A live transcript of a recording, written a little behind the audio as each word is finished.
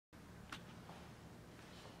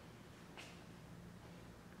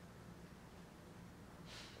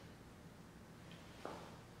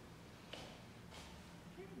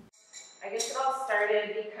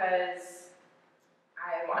started because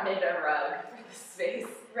I wanted a rug for the space.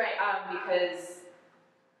 Right. Because,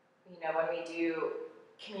 you know, when we do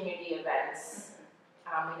community events,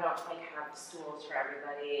 we don't like have stools for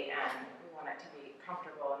everybody, and we want it to be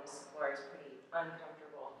comfortable, and this floor is pretty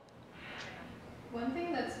uncomfortable. One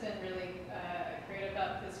thing that's been really great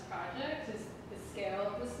about this project is the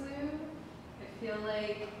scale of this loom. I feel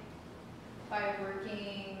like by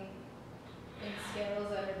working in scales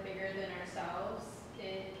that are bigger than ourselves,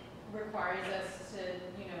 it requires us to,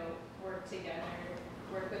 you know, work together,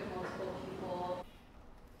 work with multiple people.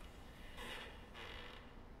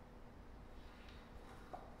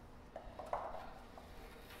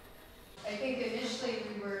 I think initially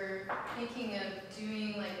we were thinking of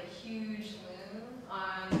doing like a huge loom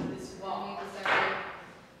on this wall. We decided,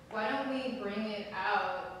 why don't we bring it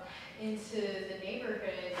out into the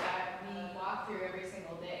neighborhood that we walk through every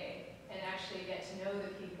single day and actually get to know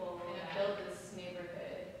the people and build this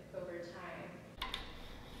neighborhood over time.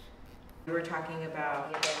 We were talking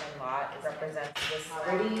about the abandoned lot. It represents the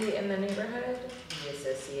celebrity in the neighborhood. We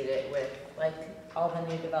associate it with like all the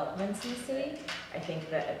new developments you see. I think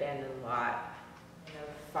the abandoned lot, you know,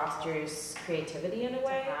 fosters creativity in a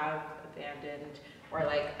way. To have abandoned or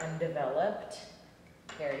like undeveloped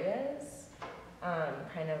areas,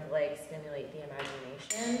 kind of like stimulate the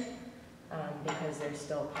imagination, because there's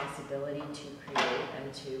still possibility to create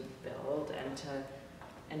and to build and to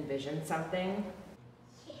envision something.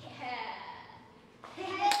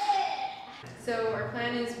 So our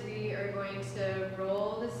plan is we are going to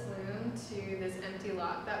roll this loom to this empty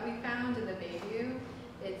lot that we found in the Bayview.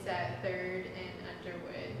 It's at 3rd and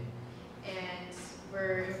Underwood. And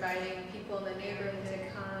we're inviting people in the neighborhood to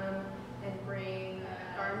come and bring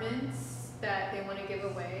garments that they want to give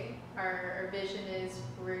away. Our vision is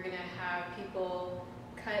we're going to have people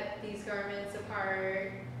cut these garments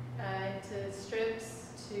apart into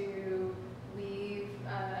strips to weave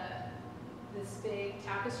this big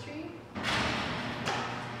tapestry.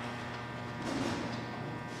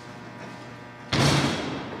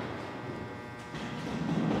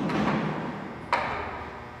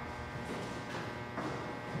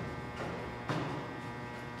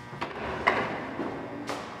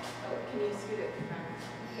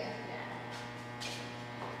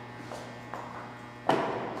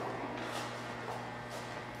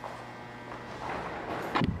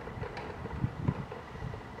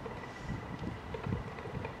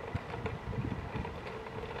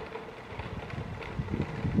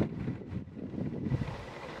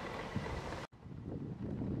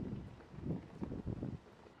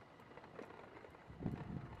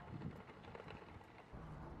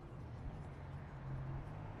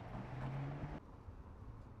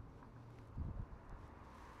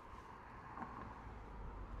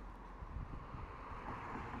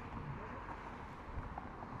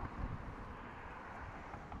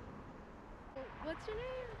 What's your name?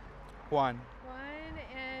 Juan. Juan,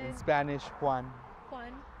 and In Spanish, Juan.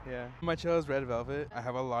 Juan. Yeah. My chose red velvet. I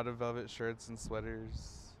have a lot of velvet shirts and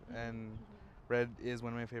sweaters, and red is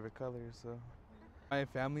one of my favorite colors. So my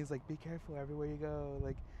family's like, be careful everywhere you go.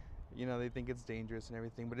 Like, you know, they think it's dangerous and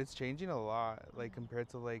everything, but it's changing a lot. Like compared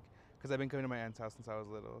to like, because I've been coming to my aunt's house since I was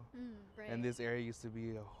little, Right. and this area used to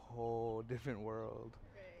be a whole different world.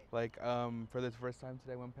 Right. Like for the first time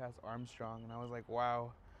today, I went past Armstrong, and I was like,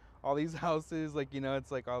 wow. All these houses, like, you know,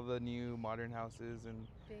 it's like all the new modern houses, and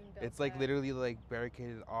it's like literally like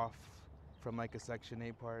barricaded off from like a Section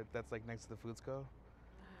 8 part that's like next to the Foodsco.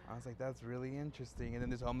 I was like, that's really interesting. And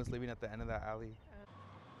then there's homeless living at the end of that alley.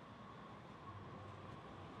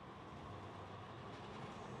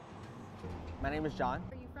 My name is John.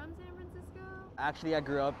 Are you from San Francisco? Actually, I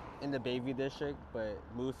grew up in the Bayview district, but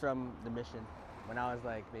moved from the Mission when I was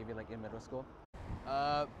like maybe like in middle school.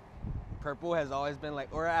 Purple has always been like,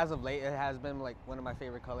 or as of late, it has been like one of my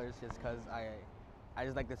favorite colors just because I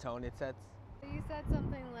just like the tone it sets. You said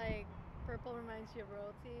something like purple reminds you of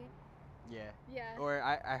royalty. Yeah. Yeah. Or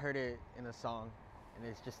I heard it in a song and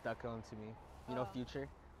it's just stuck onto me. You know Future?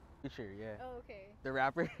 Future, yeah. Oh, okay. The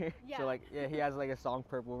rapper? Yeah. So like, yeah, he has like a song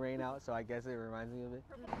Purple Rain out, so I guess it reminds me of it.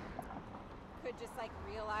 Could just like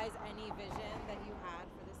realize any vision that you had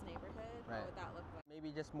for this neighborhood, Right. What would that look like?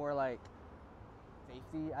 Maybe just more like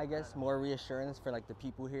safety, I guess, more reassurance for like the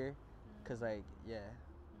people here, cause like, yeah,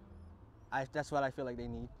 that's what I feel like they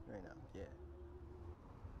need right now, yeah.